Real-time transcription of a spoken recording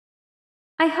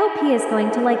I hope he is going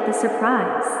to like the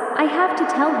surprise. I have to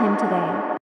tell him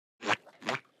today.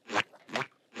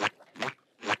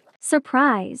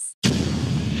 Surprise.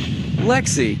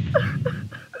 Lexi!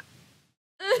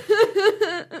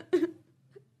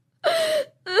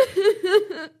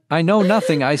 I know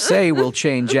nothing I say will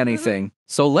change anything,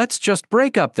 so let's just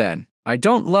break up then. I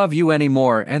don't love you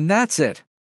anymore and that's it.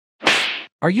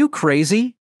 Are you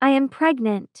crazy? I am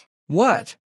pregnant.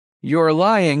 What? You're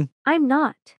lying. I'm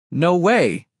not. No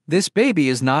way. This baby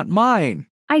is not mine.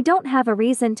 I don't have a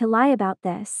reason to lie about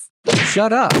this.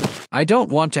 Shut up. I don't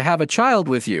want to have a child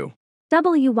with you.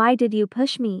 Why did you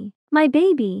push me? My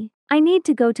baby. I need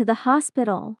to go to the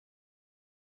hospital.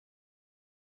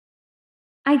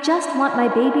 I just want my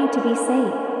baby to be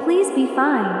safe. Please be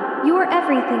fine. You are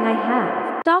everything I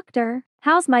have. Doctor,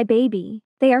 how's my baby?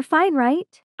 They are fine,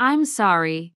 right? I'm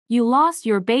sorry. You lost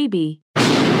your baby.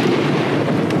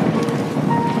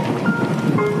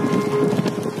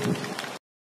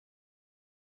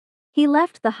 He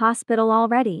left the hospital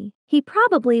already. He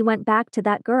probably went back to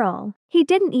that girl. He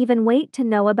didn't even wait to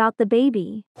know about the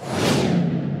baby.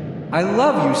 I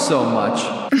love you so much.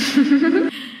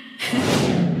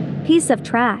 Piece of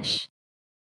trash.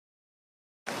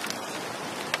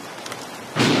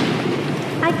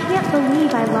 I can't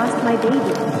believe I lost my baby.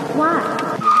 Why?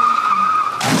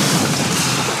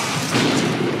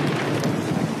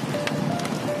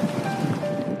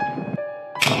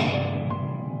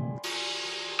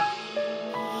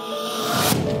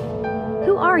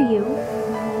 Who are you?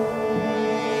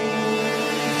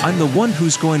 I'm the one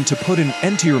who's going to put an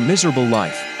end to your miserable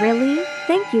life. Really?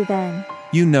 Thank you then.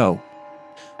 You know,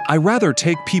 I rather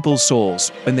take people's souls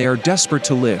when they are desperate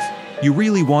to live. You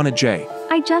really wanted Jay.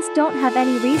 I just don't have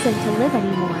any reason to live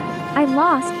anymore. I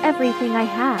lost everything I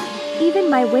had. Even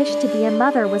my wish to be a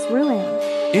mother was ruined.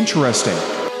 Interesting.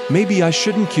 Maybe I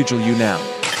shouldn't cudgel you now.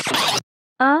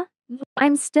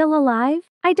 I'm still alive?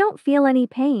 I don't feel any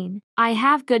pain. I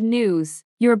have good news.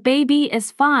 Your baby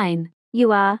is fine.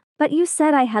 But you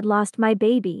said I had lost my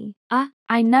baby.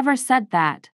 I never said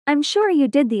that. I'm sure you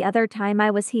did the other time I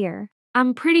was here.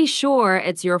 I'm pretty sure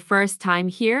it's your first time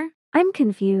here. I'm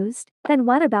confused. Then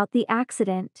what about the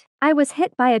accident? I was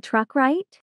hit by a truck,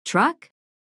 right? Truck?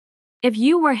 If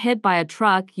you were hit by a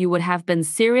truck, you would have been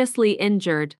seriously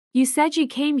injured. You said you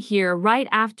came here right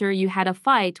after you had a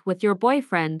fight with your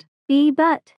boyfriend.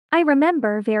 But I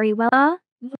remember very well.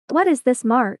 What is this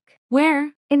mark?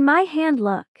 Where? In my hand,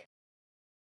 look.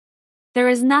 There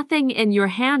is nothing in your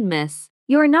hand, miss.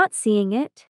 You're not seeing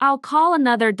it? I'll call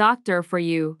another doctor for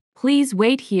you. Please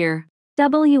wait here.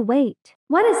 Wait.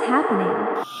 What is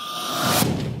happening?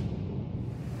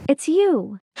 It's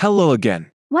you. Hello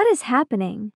again. What is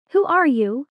happening? Who are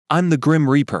you? I'm the Grim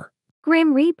Reaper.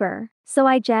 Grim Reaper. So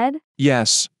I Jed?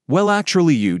 Yes, well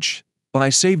actually huge. But I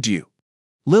saved you.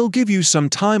 I'll give you some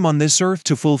time on this earth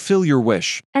to fulfill your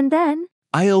wish. And then?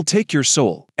 I'll take your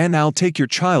soul, and I'll take your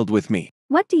child with me.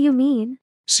 What do you mean?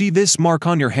 See this mark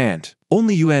on your hand?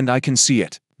 Only you and I can see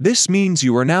it. This means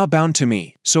you are now bound to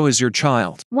me, so is your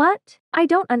child. What? I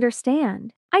don't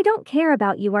understand. I don't care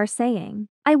about you are saying.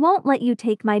 I won't let you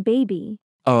take my baby.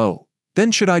 Oh,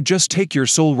 then should I just take your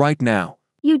soul right now?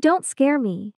 You don't scare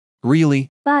me. Really?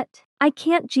 But I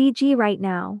can't GG right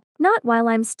now. Not while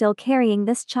I'm still carrying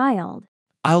this child.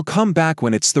 I'll come back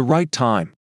when it's the right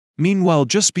time. Meanwhile,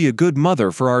 just be a good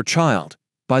mother for our child.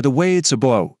 By the way, it's a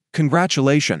boy.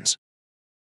 Congratulations.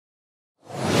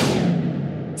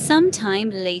 Sometime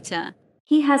later.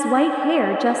 He has white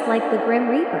hair just like the Grim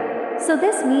Reaper. So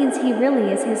this means he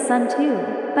really is his son too.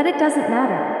 But it doesn't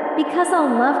matter, because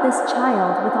I'll love this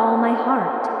child with all my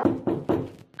heart.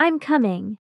 I'm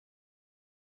coming.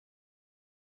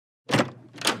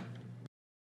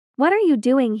 What are you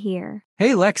doing here?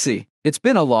 Hey Lexi, it's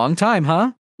been a long time,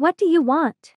 huh? What do you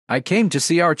want? I came to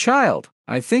see our child.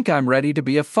 I think I'm ready to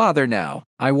be a father now.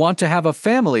 I want to have a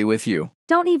family with you.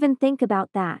 Don't even think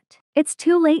about that. It's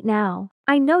too late now.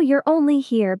 I know you're only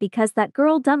here because that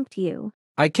girl dumped you.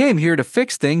 I came here to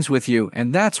fix things with you,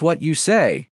 and that's what you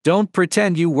say. Don't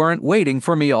pretend you weren't waiting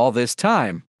for me all this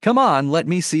time. Come on, let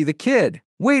me see the kid.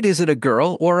 Wait, is it a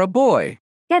girl or a boy?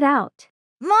 Get out.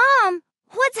 Mom,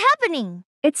 what's happening?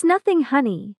 It's nothing,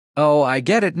 honey. Oh, I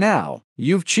get it now.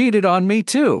 You've cheated on me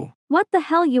too. What the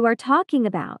hell you are talking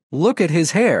about? Look at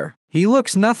his hair. He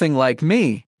looks nothing like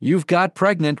me. You've got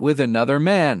pregnant with another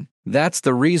man. That's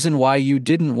the reason why you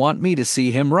didn't want me to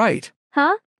see him, right?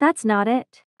 Huh? That's not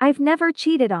it. I've never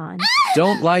cheated on.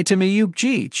 Don't lie to me, you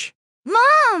cheech.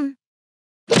 Mom!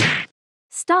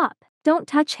 Stop. Don't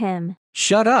touch him.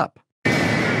 Shut up.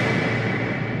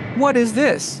 What is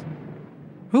this?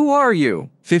 Who are you?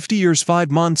 50 years 5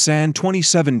 months and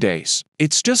 27 days.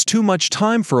 It's just too much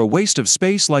time for a waste of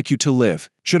space like you to live.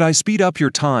 Should I speed up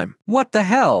your time? What the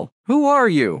hell? Who are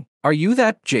you? Are you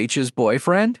that Jach's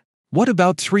boyfriend? What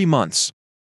about 3 months?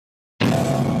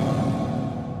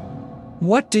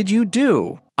 What did you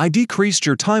do? I decreased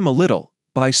your time a little,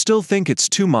 but I still think it's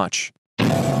too much.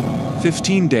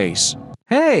 15 days.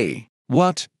 Hey!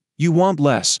 What? You want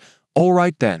less? All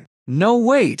right then. No,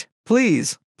 wait.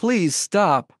 Please, please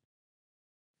stop.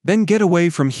 Then get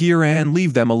away from here and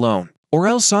leave them alone, or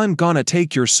else I'm gonna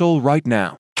take your soul right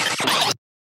now.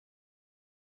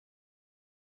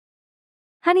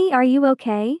 Honey, are you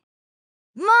okay?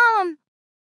 Mom!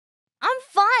 I'm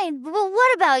fine, but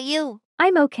what about you?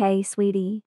 I'm okay,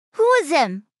 sweetie. Who was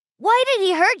him? Why did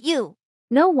he hurt you?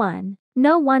 No one.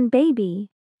 No one, baby.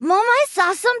 Mom, I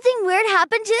saw something weird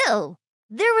happen too.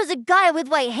 There was a guy with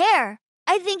white hair.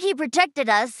 I think he protected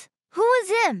us. Who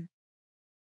was him?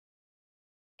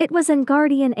 It was an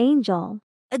guardian angel.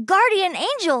 A guardian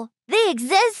angel? They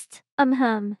exist?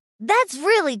 That's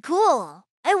really cool.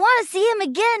 I want to see him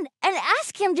again and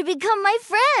ask him to become my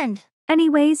friend.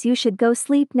 Anyways, you should go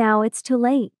sleep now, it's too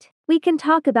late. We can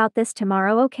talk about this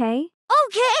tomorrow, okay?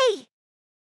 Okay!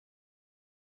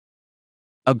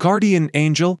 A guardian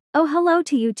angel? Oh, hello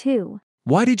to you too.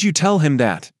 Why did you tell him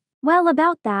that? Well,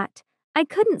 about that, I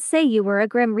couldn't say you were a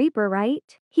Grim Reaper,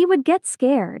 right? He would get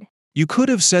scared. You could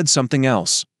have said something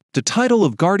else. The title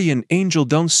of guardian angel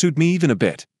don't suit me even a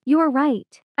bit. You're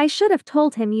right. I should have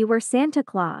told him you were Santa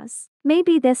Claus.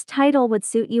 Maybe this title would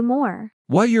suit you more.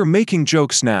 Why you're making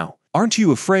jokes now? Aren't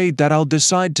you afraid that I'll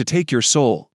decide to take your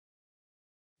soul?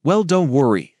 Well, don't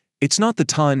worry. It's not the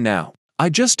time now. I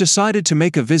just decided to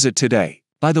make a visit today.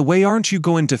 By the way, aren't you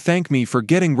going to thank me for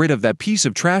getting rid of that piece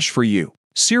of trash for you?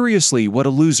 Seriously, what a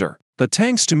loser. But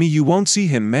thanks to me you won't see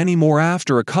him anymore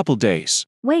after a couple days.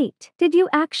 Wait, did you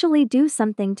actually do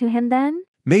something to him then?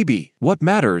 Maybe. What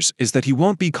matters is that he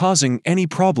won't be causing any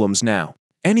problems now.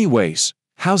 Anyways,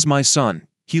 how's my son?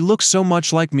 He looks so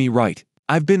much like me, right?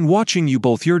 I've been watching you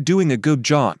both. You're doing a good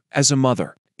job as a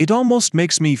mother. It almost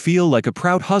makes me feel like a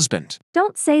proud husband.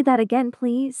 Don't say that again,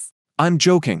 please. I'm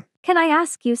joking. Can I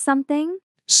ask you something?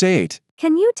 Say it.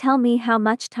 Can you tell me how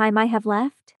much time I have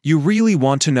left? You really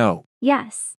want to know?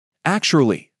 Yes.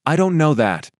 Actually, I don't know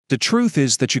that. The truth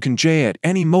is that you can die at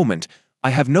any moment.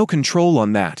 I have no control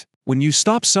on that. When you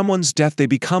stop someone's death, they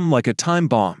become like a time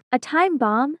bomb. A time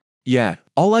bomb? Yeah,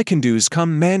 all I can do is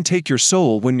come and take your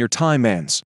soul when your time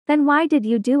ends. Then why did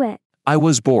you do it? I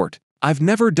was bored. I've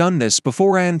never done this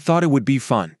before and thought it would be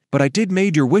fun, but I did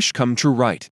made your wish come true,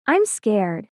 right? I'm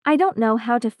scared. I don't know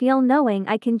how to feel knowing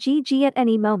I can GG at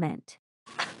any moment.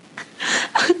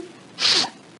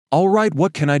 Alright,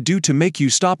 what can I do to make you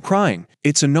stop crying?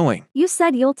 It's annoying. You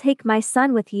said you'll take my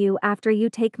son with you after you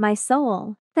take my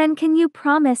soul. Then can you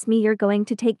promise me you're going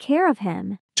to take care of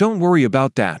him? Don't worry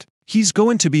about that. He's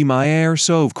going to be my heir,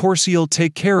 so of course he'll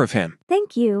take care of him.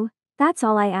 Thank you. That's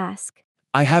all I ask.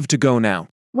 I have to go now.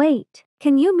 Wait,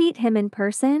 can you meet him in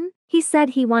person? He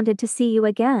said he wanted to see you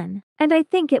again, and I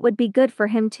think it would be good for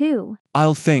him too.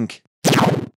 I'll think.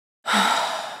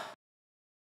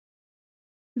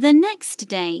 The next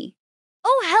day.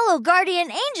 Oh, hello,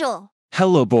 guardian angel.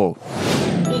 Hello, Bo.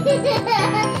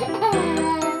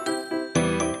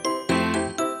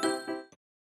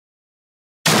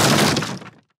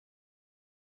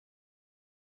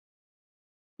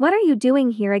 What are you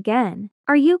doing here again?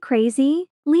 Are you crazy?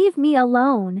 Leave me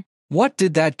alone. What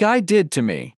did that guy did to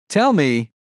me? Tell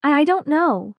me. I don't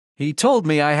know. He told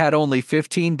me I had only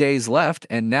 15 days left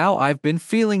and now I've been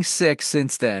feeling sick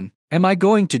since then. Am I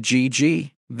going to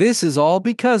GG? This is all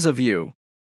because of you.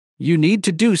 You need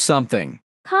to do something.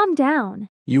 Calm down.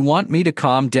 You want me to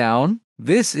calm down?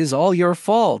 This is all your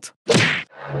fault. I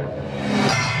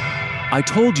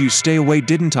told you stay away,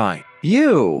 didn't I?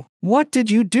 You! What did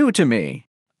you do to me?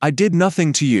 I did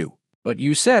nothing to you. But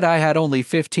you said I had only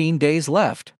 15 days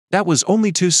left. That was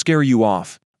only to scare you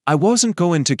off. I wasn't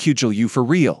going to cudgel you for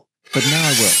real, but now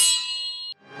I will.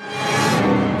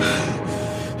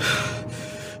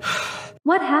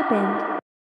 What happened?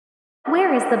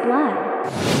 Where is the blood?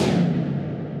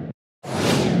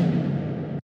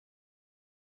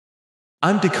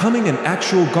 I'm becoming an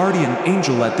actual guardian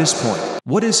angel at this point.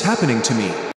 What is happening to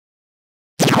me?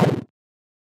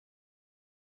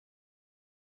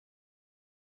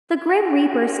 The Grim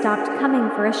Reaper stopped coming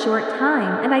for a short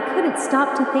time and I couldn't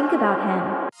stop to think about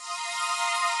him.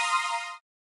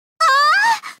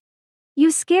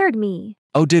 You scared me.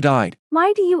 Oh, did I?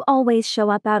 Why do you always show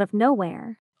up out of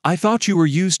nowhere? I thought you were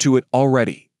used to it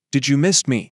already. Did you miss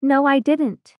me? No, I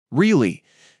didn't. Really?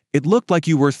 It looked like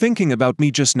you were thinking about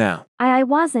me just now. I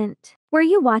wasn't. Were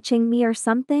you watching me or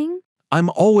something? I'm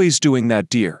always doing that,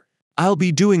 dear. I'll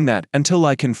be doing that until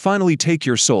I can finally take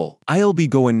your soul. I'll be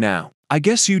going now. I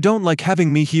guess you don't like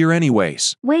having me here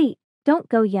anyways. Wait, don't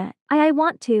go yet. I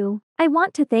want to. I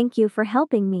want to thank you for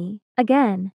helping me.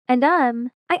 Again. And I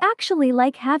actually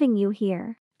like having you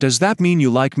here. Does that mean you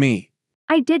like me?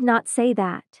 I did not say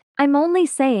that. I'm only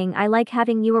saying I like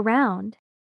having you around.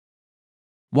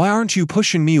 Why aren't you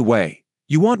pushing me away?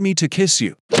 You want me to kiss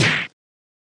you?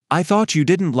 I thought you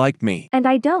didn't like me. And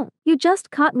I don't. You just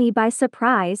caught me by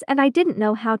surprise and I didn't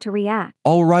know how to react.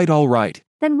 All right.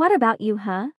 Then what about you,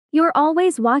 huh? You're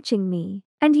always watching me.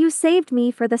 And you saved me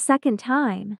for the second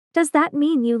time. Does that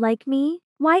mean you like me?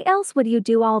 Why else would you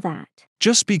do all that?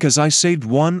 Just because I saved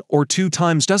 1 or 2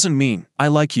 times doesn't mean I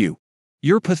like you.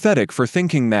 You're pathetic for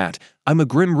thinking that. I'm a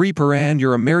Grim Reaper and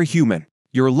you're a mere human.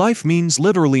 Your life means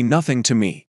literally nothing to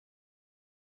me.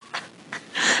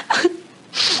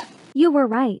 You were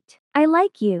right. I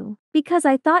like you. Because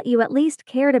I thought you at least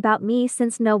cared about me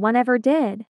since no one ever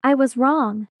did. I was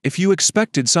wrong. If you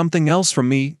expected something else from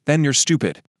me, then you're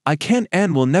stupid. I can't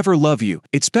and will never love you.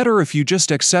 It's better if you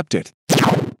just accept it.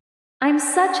 I'm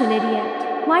such an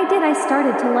idiot. Why did I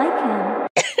started to like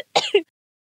him?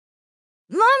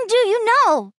 Mom, do you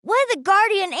know why the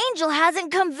guardian angel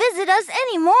hasn't come visit us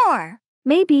anymore?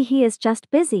 Maybe he is just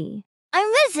busy. I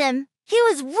miss him. He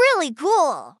was really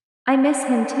cool. I miss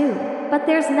him too, but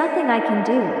there's nothing I can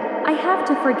do. I have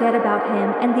to forget about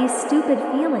him and these stupid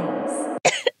feelings.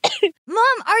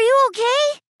 Mom, are you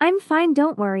okay? I'm fine,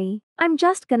 don't worry. I'm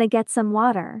just gonna get some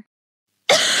water.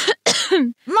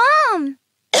 Mom!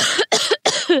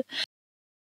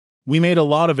 We made a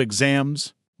lot of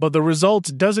exams, but the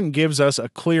results doesn't gives us a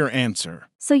clear answer.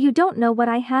 So you don't know what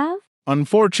I have?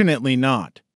 Unfortunately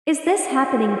not. Is this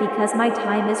happening because my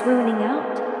time is ruining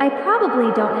out? I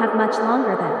probably don't have much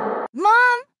longer then.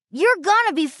 Mom, you're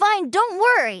gonna be fine, don't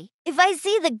worry. If I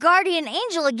see the guardian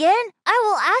angel again, I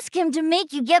will ask him to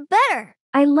make you get better.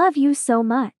 I love you so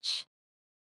much.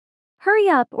 Hurry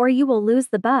up or you will lose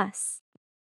the bus.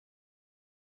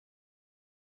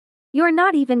 You're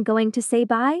not even going to say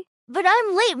bye? But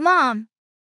I'm late, Mom.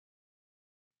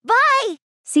 Bye!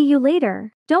 See you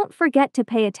later. Don't forget to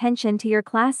pay attention to your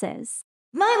classes.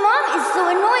 My mom is so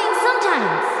annoying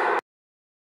sometimes.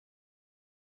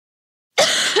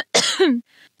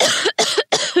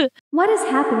 What is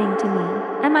happening to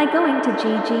me? Am I going to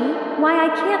GG? Why I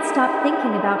can't stop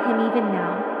thinking about him even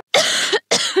now.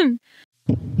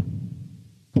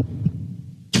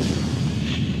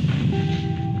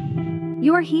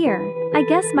 You're here. I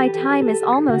guess my time is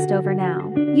almost over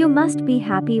now. You must be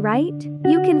happy, right?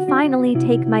 You can finally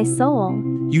take my soul.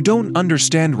 You don't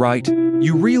understand, right?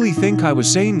 You really think I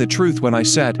was saying the truth when I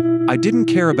said I didn't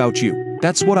care about you.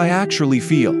 That's what I actually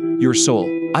feel. Your soul.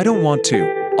 I don't want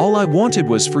to. All I wanted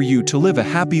was for you to live a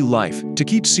happy life, to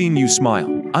keep seeing you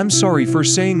smile. I'm sorry for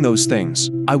saying those things.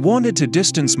 I wanted to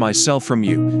distance myself from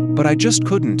you, but I just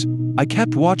couldn't. I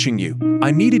kept watching you.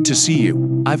 I needed to see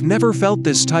you. I've never felt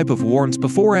this type of warmth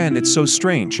before and it's so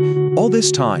strange. All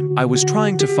this time, I was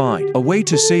trying to find a way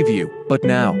to save you, but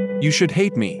now, you should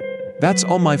hate me. That's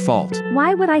all my fault.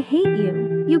 Why would I hate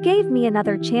you? You gave me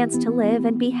another chance to live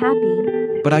and be happy.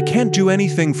 But I can't do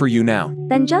anything for you now.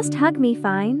 Then just hug me,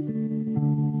 fine?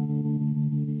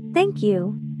 Thank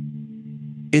you.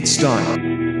 It's done.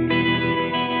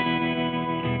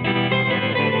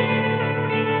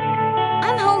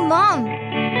 I'm home, Mom.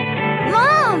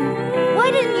 Mom! Why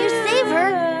didn't you save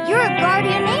her? You're a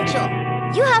guardian angel.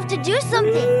 You have to do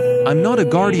something. I'm not a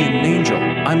guardian angel.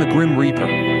 I'm a Grim Reaper.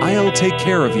 I'll take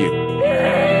care of you.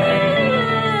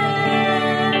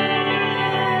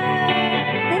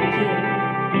 Thank you.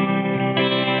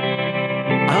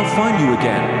 I'll find you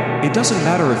again. It doesn't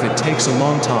matter if it takes a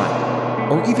long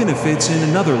time, or even if it's in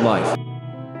another life.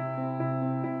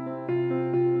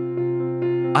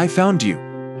 I found you.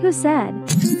 Who said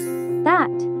that?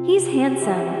 He's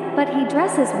handsome, but he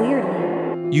dresses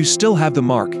weirdly. You still have the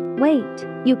mark. Wait,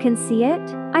 you can see it?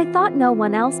 I thought no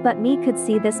one else but me could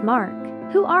see this mark.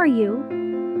 Who are you?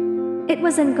 It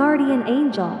was an guardian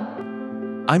angel.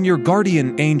 I'm your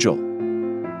guardian angel.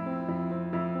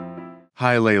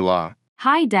 Hi, Layla.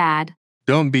 Hi, Dad.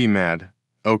 Don't be mad.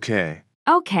 Okay.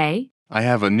 Okay. I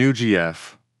have a new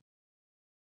GF.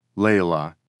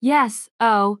 Layla. Yes,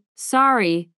 oh,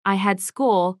 sorry, I had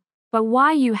school, but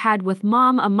why you had with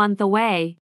Mom a month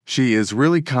away? She is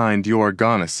really kind, you are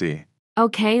gonna see.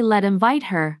 Okay, let invite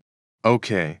her.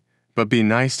 Okay, but be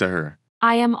nice to her.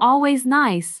 I am always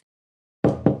nice.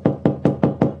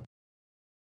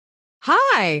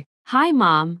 Hi! Hi,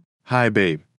 Mom. Hi,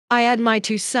 babe. I had my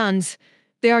 2 sons.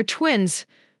 They are twins,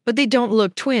 but they don't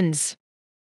look twins.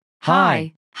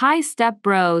 Hi. Hi, step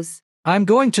bros. I'm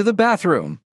going to the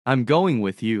bathroom. I'm going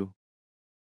with you.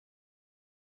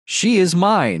 She is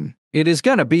mine. It is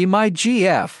gonna be my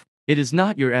GF. It is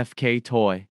not your FK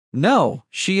toy. No,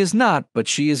 she is not, but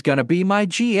she is gonna be my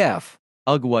GF.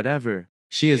 Ugh, whatever.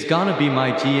 She is gonna be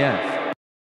my GF.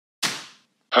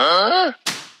 Huh?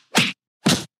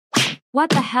 What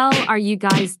the hell are you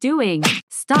guys doing?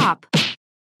 Stop.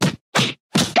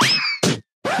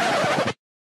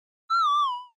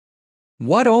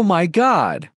 What? Oh my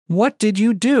god. What did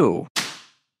you do?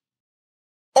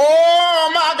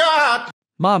 Oh my god!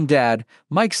 Mom, Dad,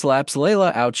 Mike slaps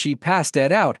Layla out. She passed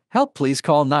dead out. Help, please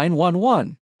call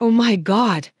 911. Oh my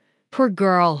god. Poor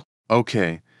girl.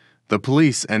 Okay. The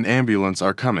police and ambulance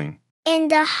are coming. In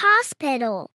the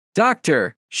hospital.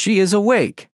 Doctor, she is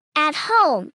awake. At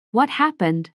home. What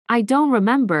happened? I don't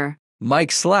remember.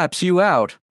 Mike slaps you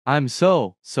out. I'm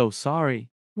so sorry.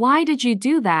 Why did you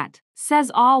do that?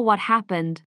 Says all what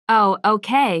happened. Oh,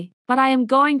 okay. But I am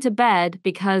going to bed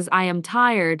because I am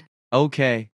tired.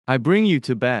 Okay, I bring you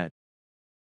to bed.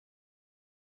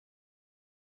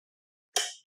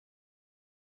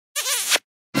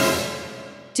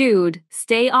 Dude,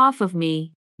 stay off of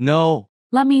me. No,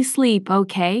 Let me sleep,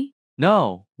 okay?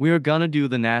 no, we're gonna do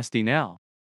the nasty now.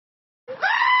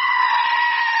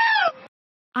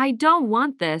 I don't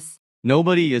want this.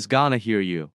 Nobody is gonna hear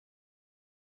you.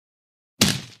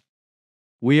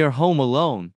 We are home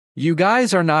alone. You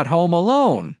guys are not home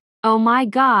alone. Oh my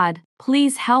god,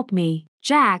 please help me.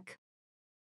 Jack.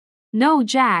 No,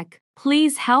 Jack,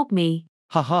 please help me.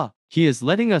 Haha, he is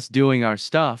letting us doing our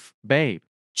stuff, babe.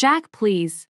 Jack,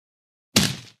 please.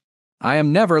 I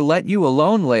am never let you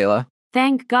alone, Layla.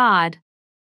 Thank God.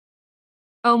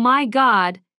 Oh my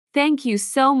god, thank you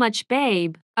so much,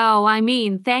 babe. Oh, I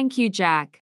mean, thank you,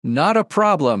 Jack. Not a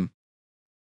problem.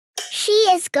 She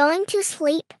is going to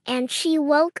sleep and she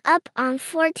woke up on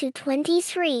 4 to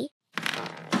 23.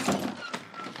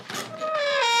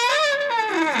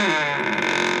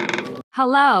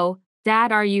 Hello,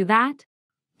 Dad, are you that?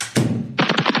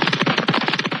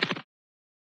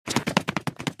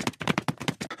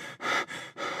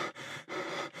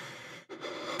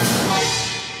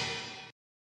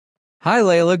 Hi,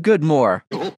 Layla. Good more.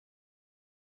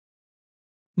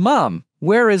 Mom,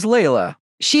 where is Layla?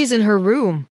 She's in her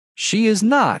room. She is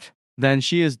not. Then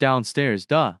she is downstairs,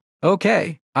 duh.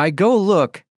 Okay, I go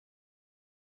look.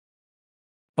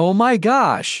 Oh my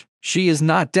gosh, she is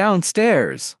not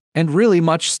downstairs. And really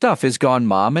much stuff is gone,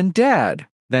 Mom and Dad.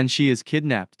 Then she is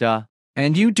kidnapped, duh.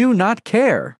 And you do not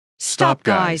care. Stop,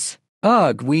 guys.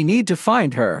 Ugh, we need to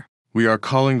find her. We are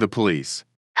calling the police.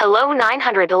 Hello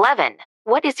 911.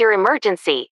 What is your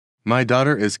emergency? My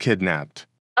daughter is kidnapped.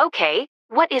 Okay,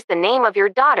 what is the name of your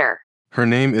daughter? Her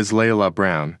name is Layla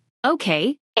Brown.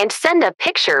 Okay, and send a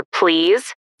picture,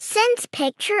 please. Sends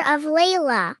picture of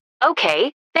Layla.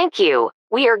 Okay, thank you.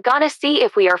 We are gonna see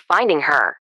if we are finding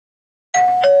her.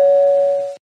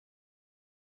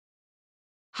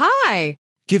 Hi.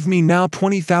 Give me now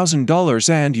 $20,000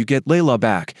 and you get Layla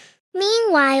back.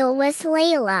 Meanwhile with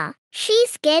Layla,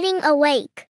 she's getting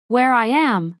awake. Where I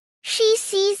am. She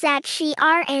sees that she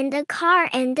are in the car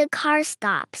and the car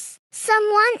stops.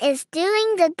 Someone is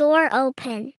doing the door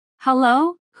open.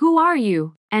 Hello, who are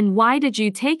you? And why did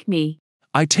you take me?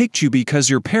 I take you because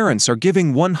your parents are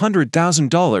giving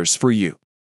 $100,000 for you.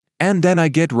 And then I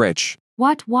get rich.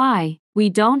 What, why? We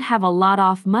don't have a lot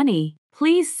of money.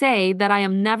 Please say that I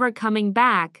am never coming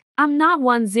back. I'm not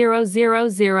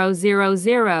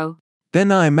 100000. Then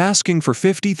I'm asking for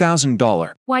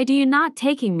 $50,000. Why do you not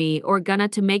taking me or gonna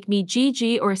to make me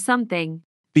GG or something?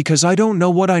 Because I don't know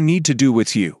what I need to do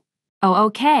with you. Oh,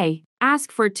 okay. Ask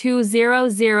for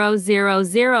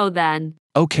 20000 then.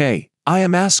 Okay, I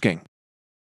am asking.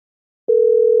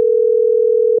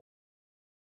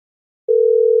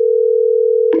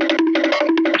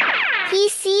 He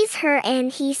sees her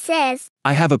and he says,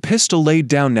 I have a pistol laid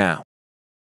down now.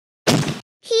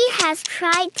 He has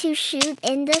tried to shoot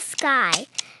in the sky,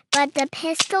 but the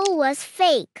pistol was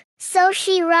fake, so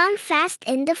she ran fast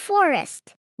in the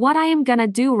forest. What I am gonna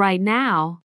do right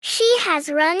now? She has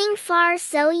running far,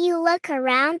 so you look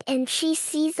around and she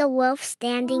sees a wolf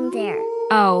standing there.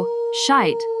 Oh,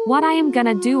 shite. What I am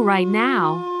gonna do right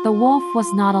now? The wolf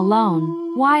was not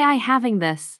alone. Why I having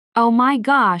this? Oh my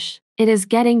gosh, it is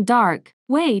getting dark.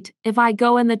 Wait, if I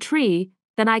go in the tree,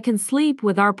 then I can sleep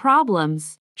with our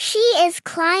problems. She is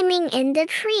climbing in the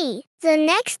tree. The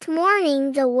next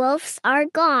morning the wolves are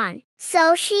gone.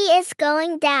 So she is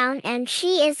going down and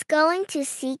she is going to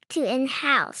seek to in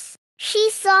house. She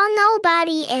saw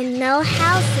nobody and no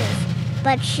houses,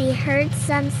 but she heard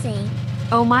something.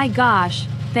 Oh my gosh,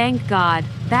 thank God,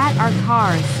 that are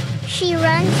cars. She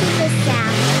ran to the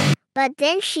sound, but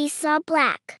then she saw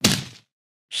black.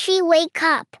 She wake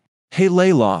up. Hey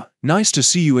Layla, nice to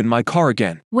see you in my car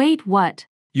again. Wait, what?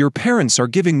 Your parents are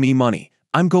giving me money.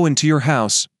 I'm going to your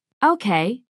house.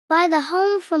 Okay. Buy the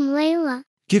home from Layla.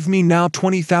 Give me now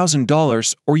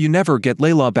 $20,000 or you never get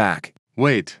Layla back.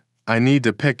 Wait, I need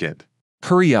to pick it.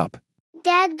 Hurry up.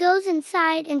 Dad goes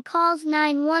inside and calls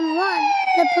 911.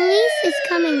 The police is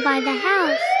coming by the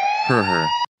house. Her.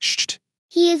 Shh.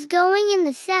 He is going in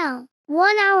the cell.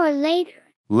 1 hour later.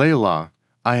 Layla,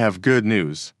 I have good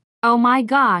news. Oh my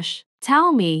gosh,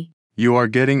 tell me. You are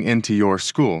getting into your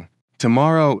school.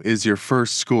 Tomorrow is your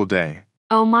first school day.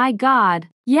 Oh my god,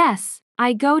 yes,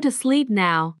 I go to sleep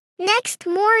now. Next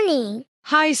morning.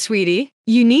 Hi, sweetie.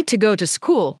 You need to go to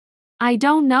school. I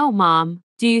don't know, Mom.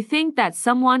 Do you think that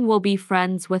someone will be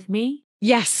friends with me?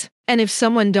 Yes, and if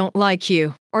someone don't like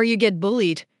you, or you get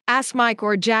bullied, ask Mike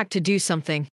or Jack to do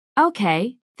something.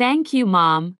 Okay, thank you,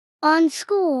 Mom. On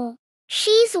school.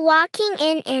 She's walking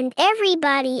in and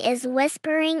everybody is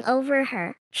whispering over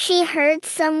her. She heard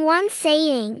someone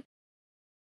saying,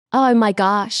 Oh my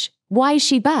gosh, why is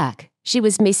she back? She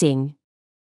was missing.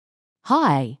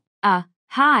 Hi.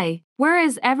 Hi. Where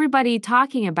is everybody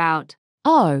talking about?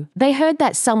 Oh, they heard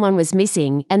that someone was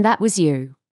missing and that was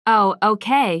you. Oh,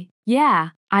 okay. Yeah,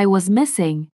 I was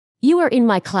missing. You were in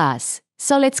my class,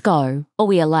 so let's go, or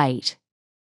we are late.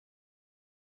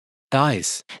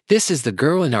 Guys, this is the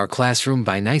girl in our classroom.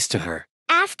 Be nice to her.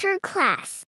 After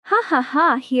class. Ha ha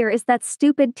ha, here is that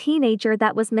stupid teenager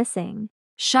that was missing.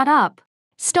 Shut up.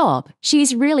 Stop,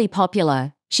 she's really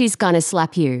popular. She's gonna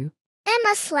slap you.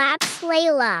 Emma slaps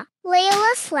Layla.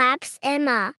 Layla slaps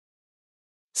Emma.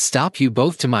 Stop you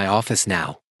both to my office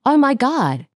now. Oh my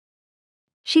god.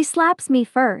 She slaps me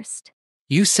first.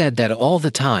 You said that all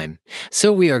the time,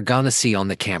 so we are gonna see on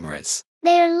the cameras.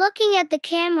 They're looking at the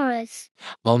cameras.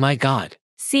 Oh my god.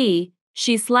 See,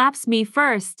 she slaps me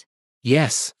first.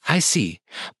 Yes, I see.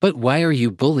 But why are you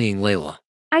bullying Layla?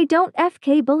 I don't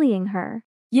FK bullying her.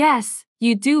 Yes,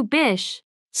 you do, Bish.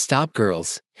 Stop,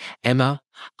 girls. Emma,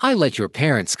 I let your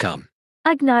parents come.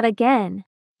 Ugh, not again.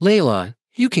 Layla,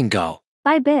 you can go.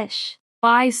 Bye, Bish.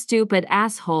 Bye, stupid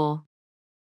asshole.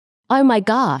 Oh my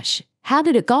gosh, how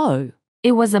did it go?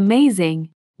 It was amazing.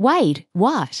 Wait,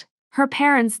 what? Her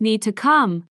parents need to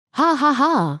come. Ha ha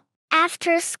ha.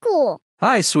 After school.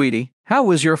 Hi, sweetie. How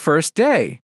was your first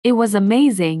day? It was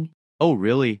amazing. Oh,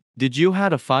 really? Did you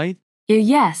had a fight?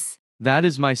 Yes. That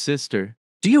is my sister.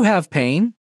 Do you have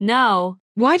pain? No.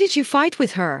 Why did you fight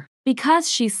with her? Because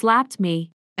she slapped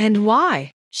me. And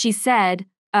why? She said,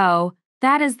 oh,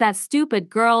 that is that stupid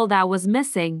girl that was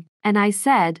missing. And I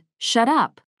said, shut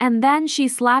up. And then she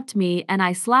slapped me and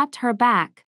I slapped her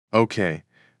back. Okay,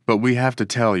 but we have to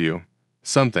tell you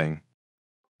something.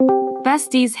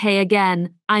 Besties, hey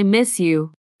again. I miss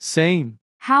you. Same.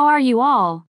 How are you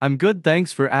all? I'm good,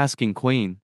 thanks for asking,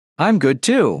 Queen. I'm good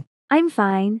too. I'm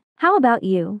fine. How about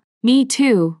you? Me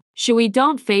too. Should we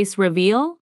don't face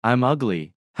reveal? I'm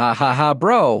ugly. Ha ha ha,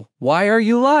 bro. Why are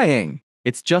you lying?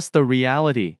 It's just the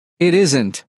reality. It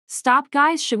isn't. Stop,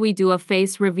 guys. Should we do a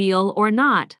face reveal or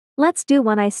not? Let's do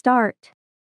one. I start.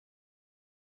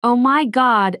 Oh my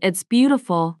god, it's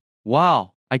beautiful.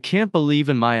 Wow, I can't believe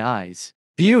in my eyes.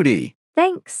 Beauty.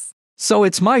 Thanks. So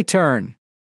it's my turn.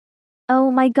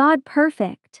 Oh my god,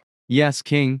 perfect. Yes,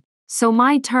 King. So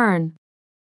my turn.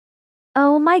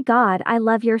 Oh my god, I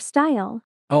love your style.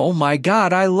 Oh my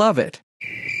god, I love it.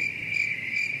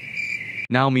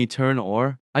 Now me turn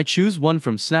or I choose one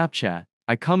from Snapchat.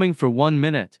 I coming for 1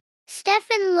 minute.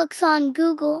 Stefan looks on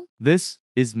Google. This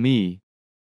is me.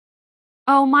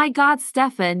 Oh my god,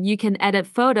 Stefan, you can edit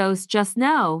photos, just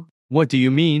know. What do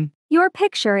you mean? Your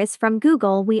picture is from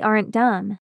Google. We aren't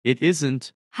dumb. It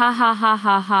isn't. Ha ha ha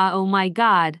ha ha, oh my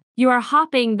god. You are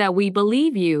hopping that we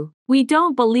believe you. We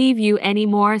don't believe you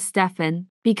anymore, Stefan.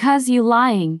 Because you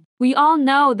lying. We all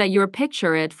know that your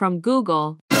picture it from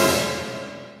Google.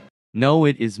 No,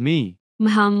 it is me.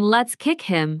 Let's kick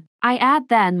him. I add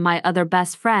then my other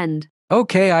best friend.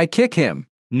 Okay, I kick him.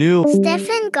 No.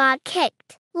 Stefan got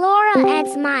kicked. Laura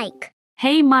adds Mike.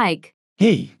 Hey Mike.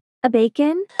 Hey. A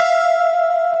bacon?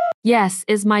 Yes,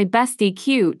 is my bestie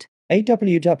cute?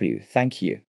 AWW, thank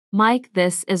you. Mike,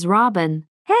 this is Robin.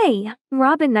 Hey,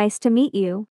 Robin, nice to meet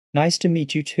you. Nice to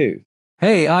meet you too.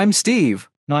 Hey, I'm Steve.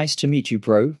 Nice to meet you,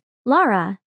 bro.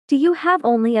 Laura, do you have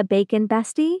only a bacon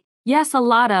bestie? Yes, a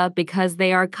lotta because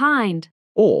they are kind.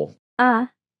 Or.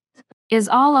 Is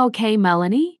all okay,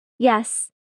 Melanie?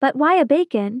 Yes, but why a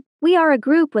bacon? We are a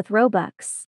group with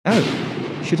Robux.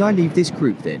 Oh, should I leave this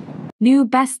group then? New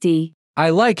bestie. I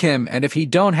like him, and if he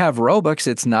don't have Robux,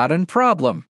 it's not a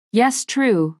problem. Yes,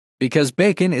 true. Because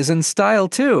bacon is in style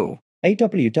too.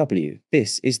 AWW,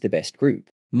 this is the best group.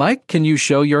 Mike, can you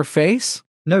show your face?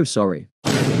 No, sorry.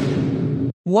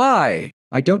 Why?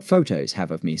 I don't photos have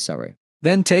of me, sorry.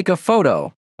 Then take a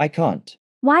photo. I can't.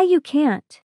 Why you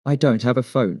can't? I don't have a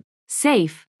phone.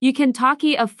 Safe. You can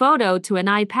talkie a photo to an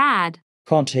iPad.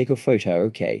 Can't take a photo,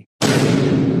 okay.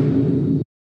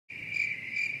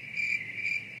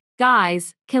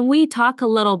 Guys, can we talk a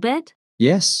little bit?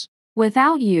 Yes?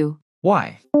 Without you.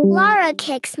 Why? Laura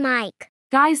kicks Mike.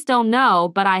 Guys don't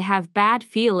know, but I have bad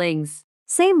feelings.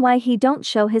 Same why he don't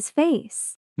show his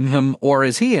face. Or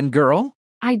is he in, girl?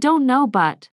 I don't know,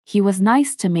 but he was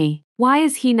nice to me. Why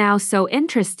is he now so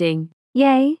interesting?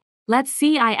 Yay. Let's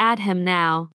see, I add him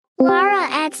now. Laura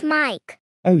adds Mike.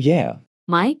 Oh, yeah.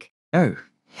 Mike? Oh,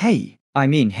 hey. I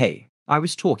mean, hey. I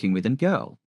was talking with a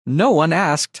girl. No one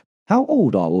asked. How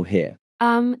old are you here?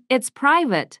 It's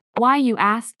private. Why you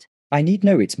asked? I need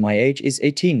know it's my age is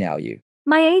 18 now, you.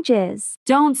 My age is.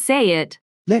 Don't say it.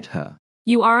 Let her.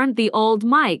 You aren't the old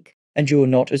Mike. And you're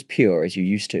not as pure as you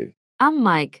used to. I'm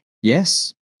Mike.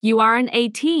 Yes? You aren't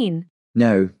 18.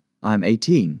 No, I'm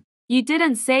 18. You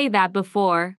didn't say that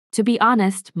before. To be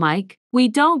honest, Mike, we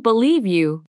don't believe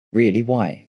you. Really,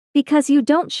 why? Because you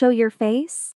don't show your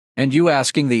face? And you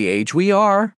asking the age we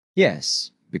are?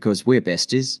 Yes, because we're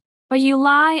besties. But you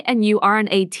lie and you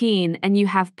aren't 18 and you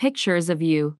have pictures of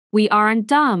you. We aren't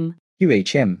dumb.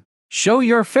 UHM. Show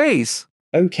your face.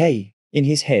 Okay. In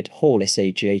his head, Hall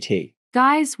SAGAT.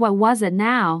 Guys, what was it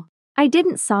now? I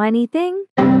didn't saw anything.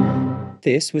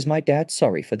 This was my dad,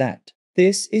 sorry for that.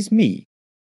 This is me.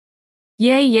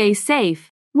 Yay,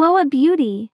 safe. Whoa, a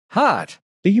beauty. Hot.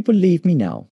 Do you believe me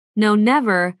now? No,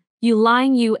 never. You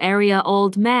lying, you area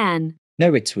old man.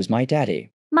 No, it was my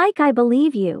daddy. Mike, I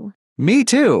believe you. Me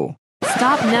too.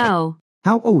 Stop, no.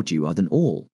 How old you are than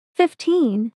all?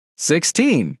 15.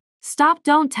 16. Stop,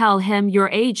 don't tell him your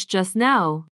age, just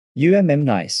know.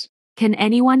 Nice. Can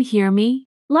anyone hear me?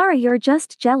 Laura, you're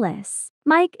just jealous.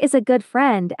 Mike is a good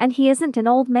friend and he isn't an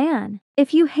old man.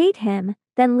 If you hate him,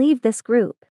 then leave this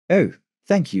group. Oh,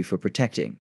 thank you for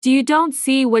protecting. Do you don't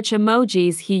see which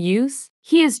emojis he use?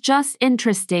 He is just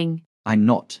interesting. I'm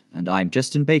not, and I'm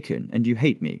Justin Bacon, and you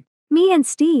hate me. Me and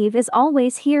Steve is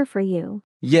always here for you.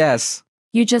 Yes.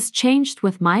 You just changed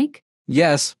with Mike?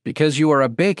 Yes, because you are a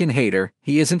bacon hater.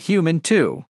 He isn't human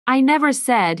too. I never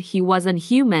said he wasn't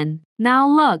human. Now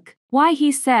look, why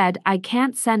he said I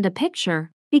can't send a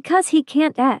picture. Because he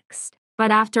can't text.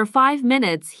 But after 5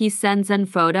 minutes he sends an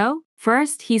photo.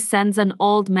 First he sends an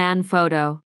old man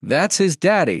photo. That's his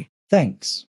daddy.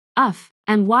 Thanks.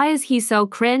 And why is he so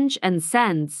cringe and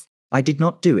sends? I did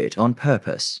not do it on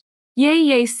purpose.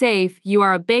 Yay, safe, you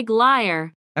are a big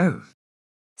liar. Oh.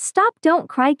 Stop, don't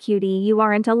cry, cutie, you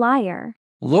aren't a liar.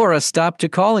 Laura, stop to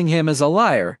calling him as a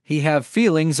liar. He have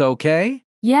feelings, okay?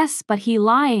 Yes, but he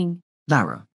lying.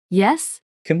 Lara. Yes?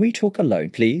 Can we talk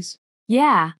alone, please?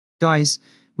 Yeah. Guys,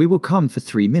 we will come for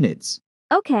 3 minutes.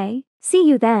 Okay, see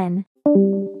you then.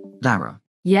 Lara.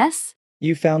 Yes?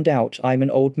 You found out I'm an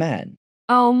old man.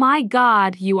 Oh my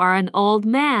god, you are an old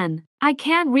man. I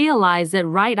can't realize it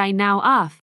right I now.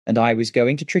 And I was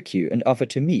going to trick you and offer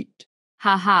to meet.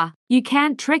 Haha, you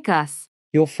can't trick us.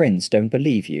 Your friends don't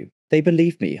believe you. They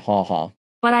believe me, haha.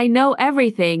 But I know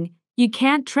everything. You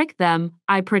can't trick them.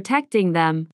 I protecting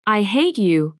them. I hate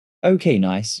you. Okay,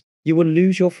 nice. You will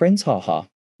lose your friends, haha.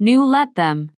 New let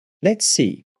them. Let's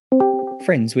see.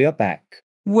 Friends, we are back.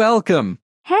 Welcome.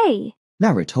 Hey.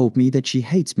 Lara told me that she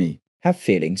hates me. Have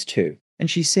feelings too. And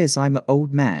she says I'm an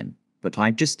old man. But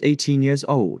I'm just 18 years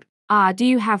old. Do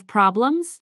you have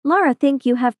problems? Laura think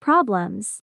you have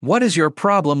problems. What is your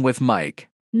problem with Mike?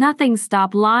 Nothing,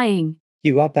 stop lying.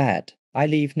 You are bad. I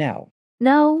leave now.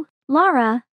 No,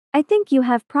 Laura, I think you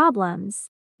have problems.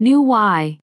 Knew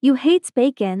why? You hates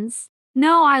bacons.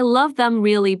 No, I love them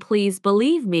really, please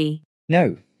believe me.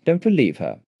 No, don't believe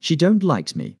her. She don't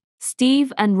likes me.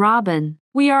 Steve and Robin,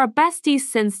 we are besties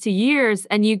since 2 years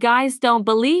and you guys don't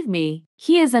believe me.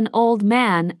 He is an old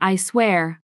man, I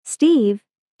swear. Steve,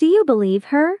 do you believe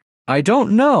her? I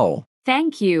don't know.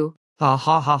 Thank you. Ha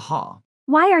ha ha ha.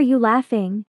 Why are you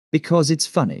laughing? Because it's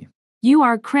funny. You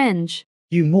are cringe.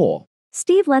 You more.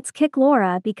 Steve, let's kick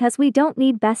Laura because we don't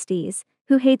need besties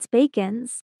who hates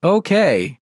bacons.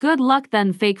 Okay. Good luck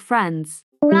then, fake friends.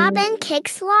 Robin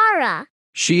kicks Laura.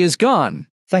 She is gone.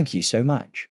 Thank you so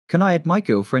much. Can I add my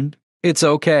girlfriend? It's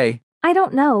okay. I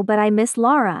don't know, but I miss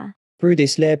Laura. Through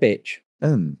this lair bitch.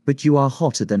 But you are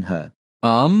hotter than her.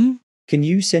 Can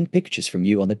you send pictures from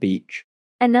you on the beach?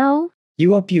 No.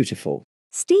 You are beautiful.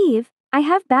 Steve, I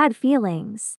have bad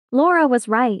feelings. Laura was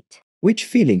right. Which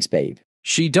feelings, babe?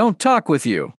 She don't talk with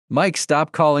you. Mike,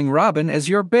 stop calling Robin as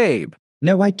your babe.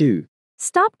 No, I do.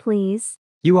 Stop, please.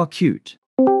 You are cute.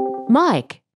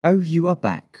 Mike. Oh, you are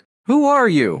back. Who are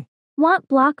you? Want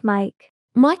block Mike.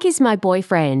 Mike is my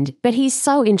boyfriend, but he's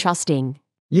so interesting.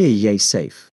 Yay,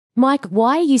 safe. Mike,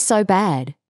 why are you so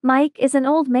bad? Mike is an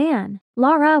old man.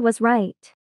 Laura was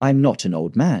right. I'm not an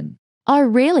old man. Oh,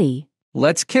 really?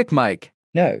 Let's kick Mike.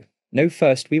 No,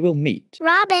 first we will meet.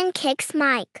 Robin kicks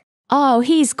Mike. Oh,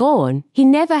 he's gone. He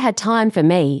never had time for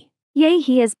me. Yay,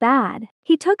 he is bad.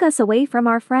 He took us away from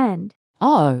our friend.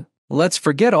 Oh. Let's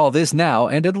forget all this now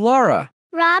and add Laura.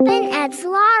 Robin adds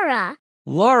Laura.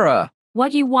 Laura.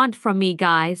 What you want from me,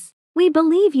 guys? We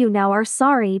believe you now are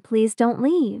sorry, please don't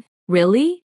leave.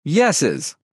 Really?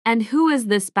 Yeses. And who is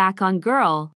this back on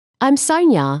girl? I'm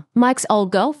Sonia, Mike's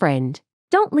old girlfriend.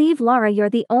 Don't leave, Laura, you're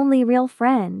the only real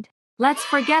friend. Let's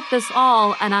forget this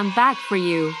all and I'm back for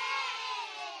you.